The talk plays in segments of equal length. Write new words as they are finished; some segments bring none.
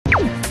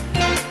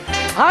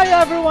Hi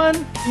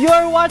everyone! You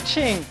are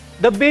watching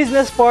the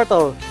Business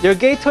Portal, your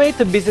gateway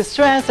to business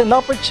trends and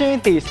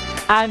opportunities.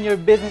 I'm your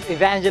business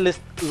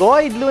evangelist,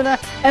 Lloyd Luna,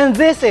 and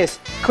this is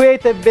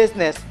Creative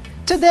Business.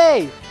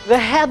 Today, the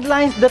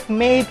headlines that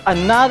made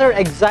another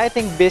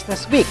exciting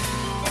business week.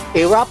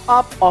 A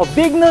wrap-up of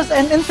big news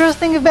and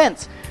interesting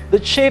events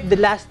that shaped the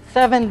last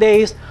 7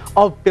 days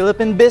of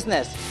Philippine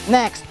business.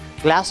 Next,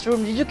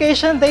 classroom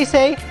education, they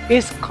say,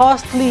 is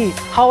costly.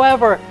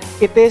 However,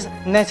 it is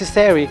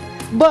necessary.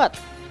 But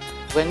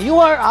when you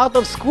are out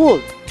of school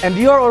and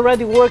you are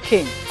already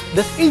working,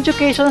 does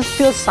education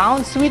still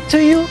sound sweet to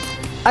you?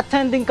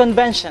 Attending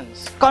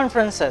conventions,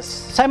 conferences,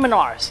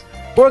 seminars,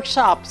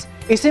 workshops,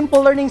 a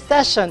simple learning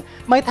session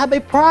might have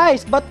a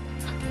price, but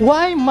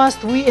why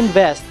must we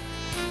invest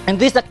in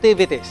these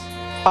activities?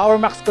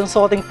 Powermax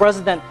Consulting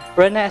President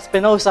Rene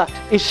Espinosa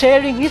is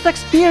sharing his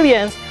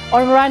experience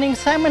on running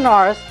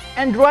seminars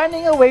and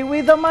running away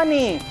with the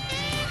money.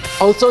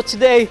 Also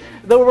today,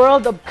 the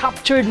world of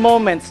captured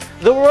moments,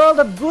 the world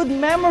of good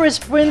memories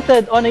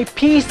printed on a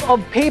piece of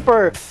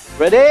paper.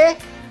 Ready?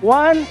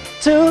 1,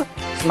 2,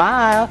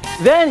 smile.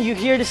 Then you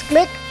hear this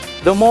click,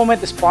 the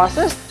moment is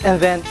processed, and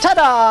then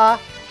ta-da!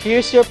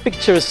 Here's your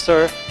picture,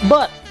 sir.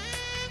 But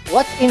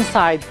what's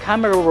inside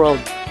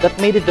KameraWorld that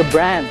made it the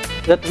brand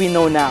that we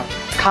know now?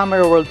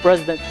 KameraWorld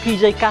President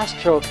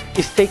Castro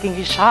is taking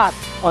his shot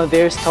on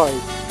their story.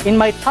 In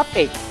my top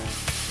 8,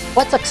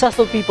 what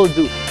successful people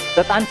do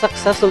that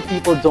unsuccessful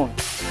people don't.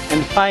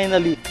 And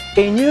finally,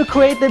 a new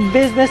creative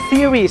business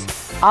series,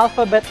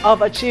 Alphabet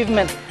of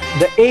Achievement,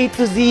 the A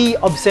to Z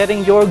of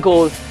setting your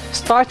goals.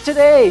 Start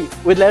today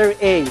with letter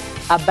A,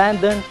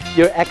 abandon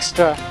your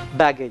extra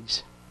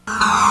baggage.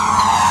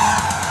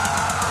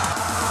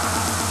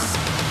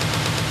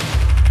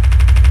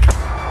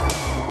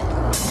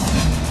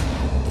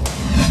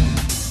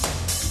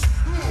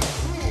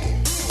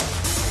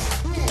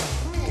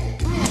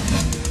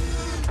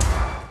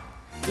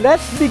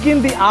 Let's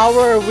begin the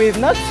hour with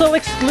not so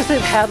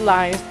exclusive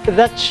headlines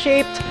that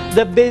shaped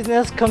the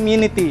business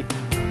community.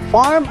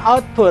 Farm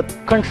output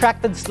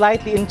contracted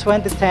slightly in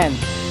 2010,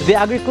 the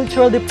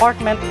Agricultural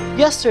Department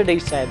yesterday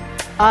said,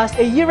 as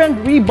a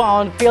year-end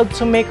rebound failed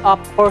to make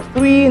up for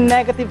 3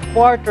 negative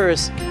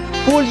quarters.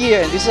 Full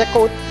year, this is a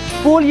quote,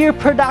 full year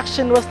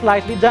production was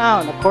slightly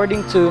down,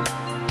 according to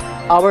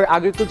our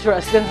Agriculture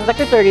Assistant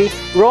Secretary,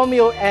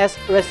 Romeo S.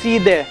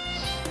 Reside.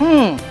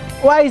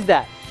 Why is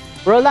that?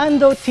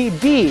 Rolando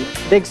T.D.,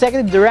 the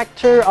Executive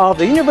Director of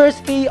the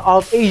University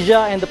of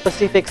Asia and the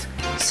Pacific's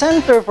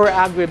Center for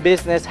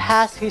Agribusiness,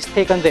 has his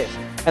take on this.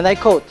 And I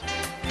quote,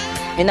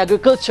 "In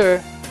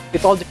agriculture,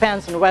 it all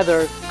depends on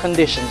weather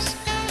conditions.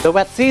 The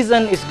wet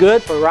season is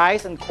good for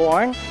rice and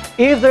corn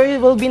if there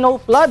will be no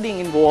flooding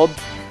involved,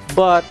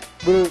 but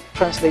will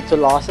translate to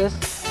losses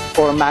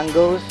for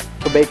mangoes,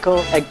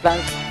 tobacco,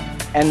 eggplants,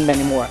 and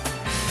many more."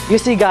 You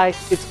see, guys,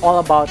 it's all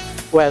about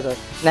weather.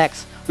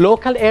 Next.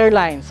 Local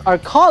airlines are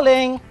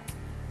calling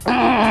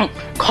on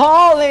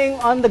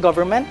the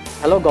government.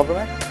 Hello,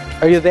 government.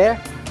 Are you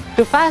there?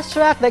 To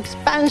fast-track the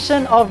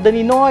expansion of the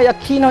Ninoy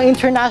Aquino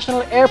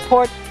International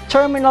Airport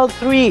Terminal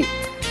 3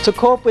 to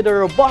cope with the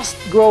robust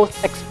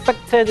growth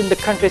expected in the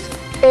country's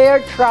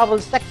air travel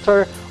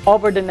sector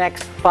over the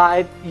next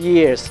 5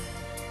 years.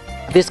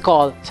 This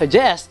call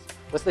suggests,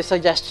 what's the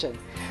suggestion?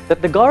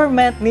 That the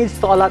government needs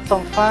to allot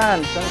some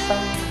funds and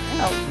some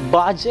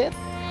budget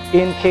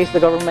in case the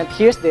government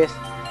hears this.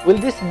 Will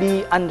this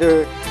be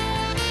under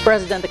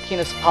President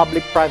Aquino's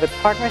public-private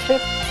partnership?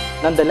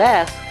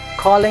 Nonetheless,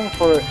 calling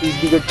for a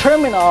bigger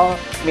terminal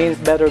means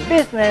better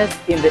business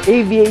in the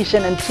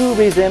aviation and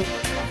tourism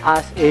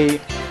as a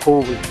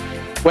whole.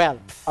 Well,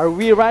 are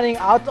we running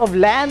out of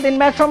land in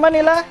Metro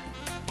Manila?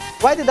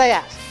 Why did I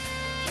ask?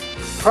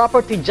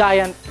 Property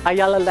giant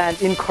Ayala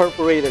Land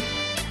Incorporated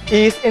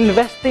is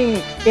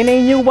investing in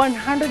a new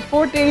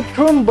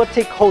 148-room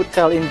boutique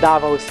hotel in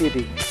Davao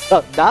City.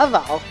 Well,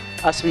 Davao,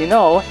 as we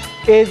know,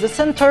 is the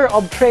center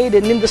of trade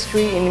and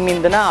industry in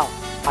Mindanao.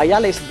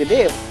 Ayala is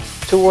believed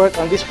to work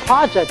on this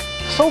project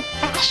so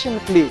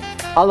passionately,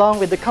 along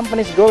with the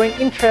company's growing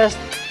interest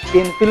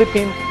in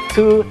Philippine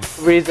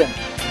tourism.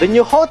 The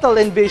new hotel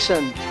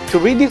envisioned to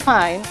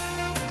redefine,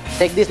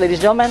 take this ladies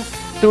and gentlemen,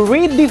 to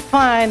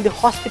redefine the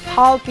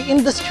hospitality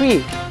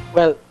industry.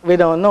 Well, we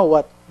don't know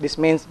what this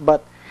means,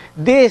 but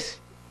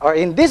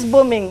in this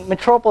booming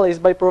metropolis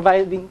by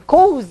providing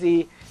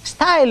cozy,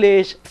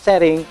 stylish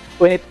setting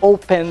when it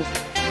opens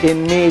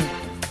in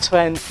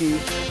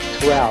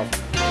mid-2012.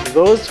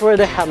 Those were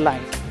the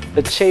headlines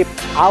that shaped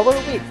our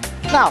week.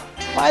 Now,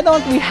 why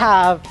don't we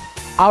have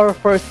our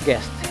first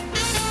guest?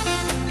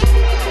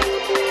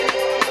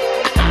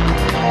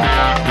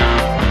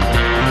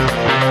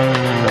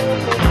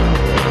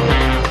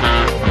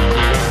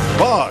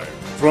 Live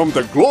from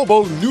the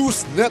Global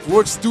News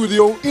Network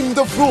studio in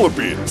the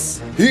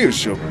Philippines,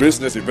 here's your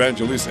business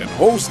evangelist and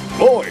host,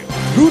 Lloyd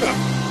Luna.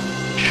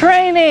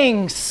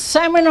 Trainings,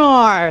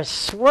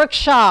 seminars,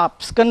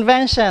 workshops,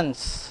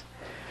 conventions,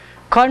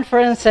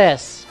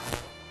 conferences,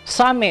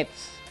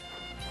 summits.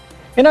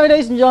 You know,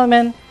 ladies and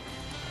gentlemen,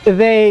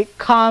 they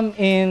come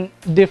in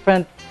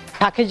different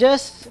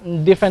packages,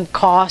 different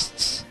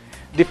costs,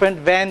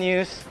 different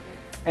venues,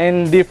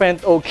 and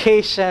different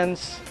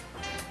occasions,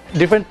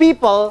 different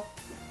people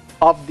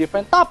of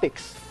different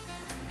topics.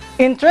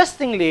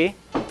 Interestingly,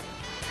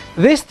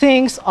 these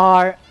things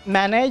are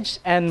managed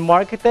and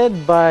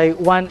marketed by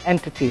one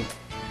entity.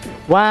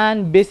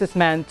 One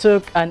businessman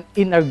took an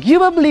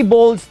inarguably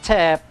bold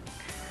step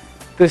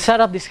to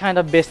set up this kind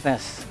of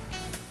business,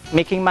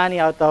 making money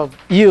out of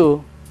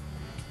you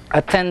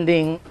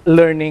attending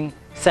learning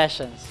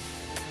sessions.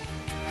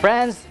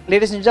 Friends,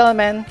 ladies and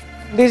gentlemen,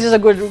 this is a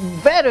good,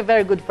 very,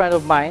 very good friend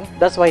of mine.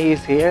 That's why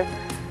he's here.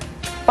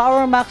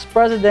 Powermax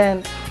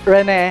President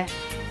Rene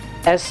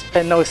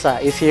Espinosa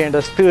is here in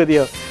the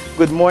studio.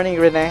 Good morning,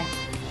 Rene.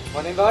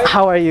 Morning, Lloyd.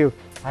 How are you?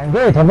 I'm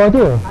great. How about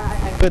you?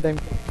 I'm good. I'm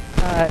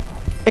good.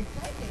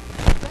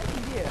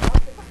 Exciting year.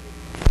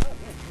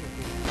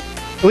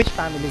 Which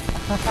family?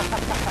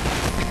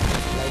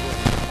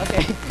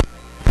 Okay.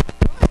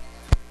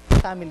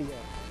 Family.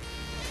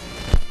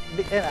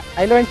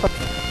 I learned from. I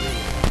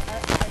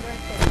learned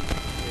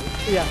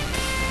from. Yeah.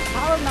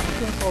 Powermax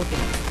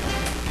Consulting.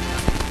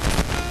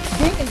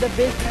 Being in the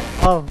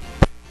business of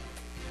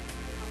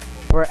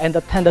and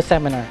attend the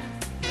seminar.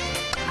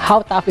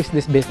 How tough is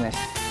this business?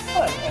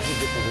 Well, every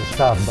business is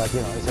tough, but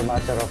it's a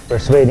matter of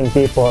persuading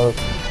people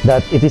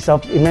that it is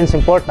of immense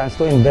importance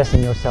to invest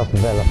in your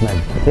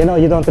self-development.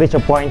 You don't reach a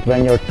point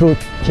when you're through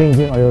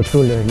changing or you're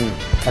through learning.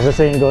 As the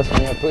saying goes,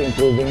 when you're through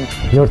improving,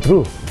 you're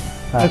through.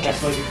 Okay.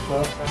 That's why we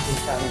constantly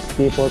challenge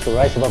people to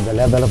rise above the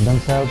level of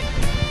themselves,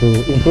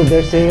 to improve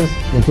their sales,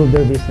 improve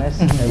their business,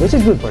 which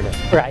is good for them.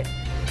 Right.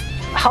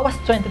 How was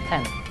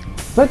 2010?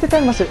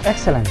 2010 was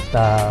excellent.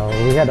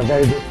 We had a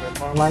very good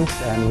performance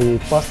and we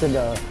posted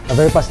a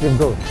very positive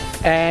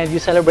growth. And you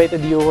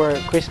celebrated your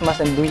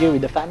Christmas and New Year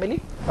with the family?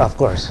 Of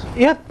course.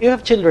 You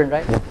have children,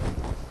 right? Yeah.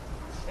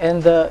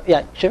 And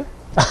yeah, sure.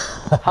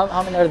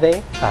 how many are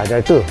they? There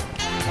are two.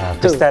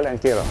 Cristel and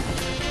Kiro.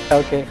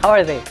 Okay. How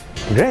are they?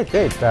 Great.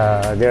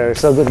 They're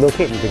so good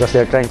looking because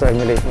they're trying to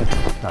emulate me.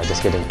 No,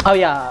 just kidding. Oh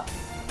yeah.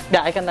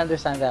 Yeah, I can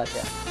understand that.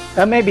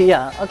 Yeah. Maybe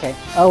yeah. Okay.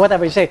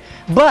 Whatever you say.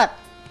 But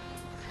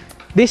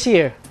this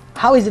year,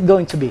 how is it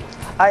going to be?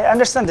 I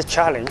understand the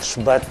challenge,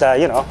 but I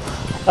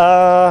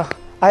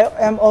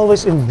am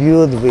always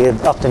imbued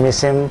with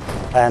optimism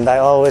and I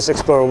always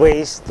explore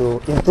ways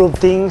to improve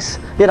things.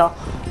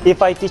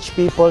 If I teach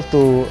people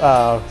to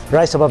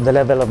rise above the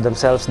level of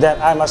themselves,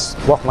 then I must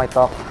walk my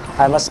talk.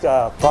 I must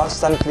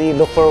constantly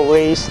look for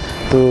ways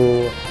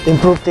to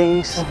improve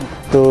things,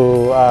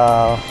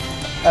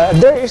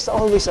 there is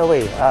always a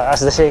way. As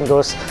the saying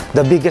goes,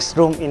 the biggest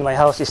room in my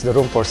house is the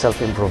room for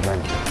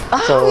self-improvement.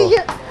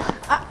 Yeah.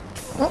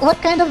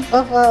 What kind of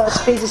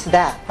space is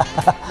that?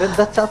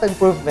 That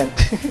self-improvement.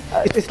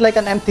 It's like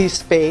an empty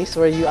space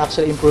where you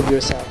actually improve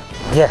yourself.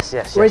 Yes.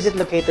 Where is it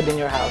located in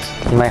your house?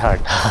 In my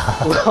heart.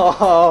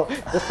 Wow,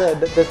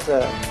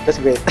 that's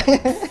great.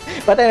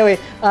 But anyway,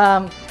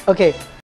 okay.